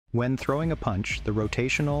When throwing a punch, the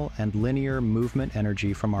rotational and linear movement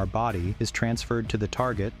energy from our body is transferred to the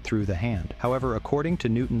target through the hand. However, according to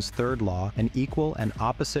Newton's third law, an equal and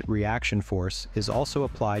opposite reaction force is also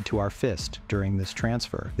applied to our fist during this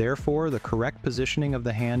transfer. Therefore, the correct positioning of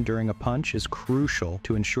the hand during a punch is crucial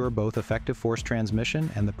to ensure both effective force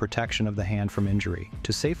transmission and the protection of the hand from injury.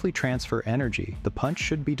 To safely transfer energy, the punch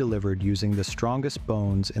should be delivered using the strongest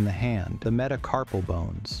bones in the hand, the metacarpal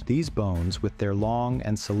bones. These bones, with their long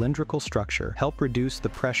and cylindrical structure, help reduce the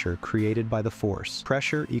pressure created by the force.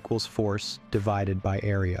 Pressure equals force divided by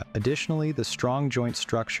area. Additionally, the strong joint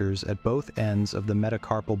structures at both ends of the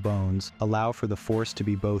metacarpal bones allow for the force to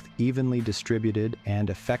be both evenly distributed and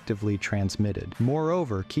effectively transmitted.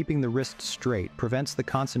 Moreover, keeping the wrist straight prevents the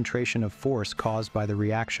concentration of force caused by the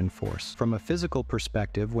reaction force. From a physical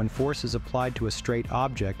perspective, when force is applied to a straight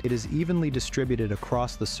object, it is evenly distributed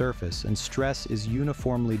across the surface and stress is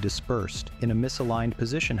uniformly dispersed. In a misaligned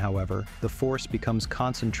position, however, the force becomes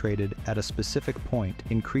concentrated at a specific point,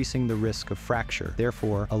 increasing the risk of fracture.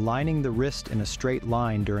 Therefore, aligning the wrist in a straight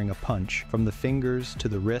line during a punch, from the fingers to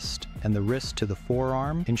the wrist and the wrist to the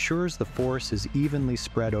forearm, ensures the force is evenly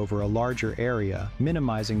spread over a larger area,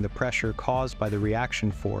 minimizing the pressure caused by the reaction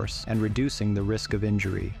force and reducing the risk of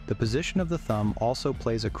injury. The position of the thumb also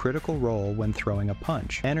plays a critical role when throwing a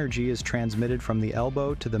punch. Energy is transmitted from the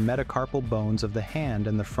elbow to the metacarpal bones of the hand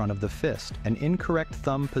and the front of the fist. An incorrect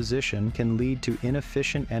thumb position can lead to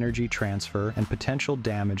inefficient energy transfer and potential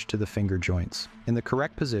damage to the finger joints. In the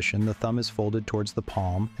correct position, the thumb is folded towards the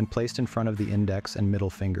palm and placed in front of the index and middle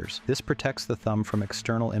fingers. This protects the thumb from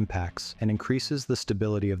external impacts and increases the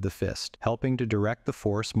stability of the fist, helping to direct the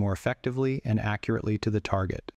force more effectively and accurately to the target.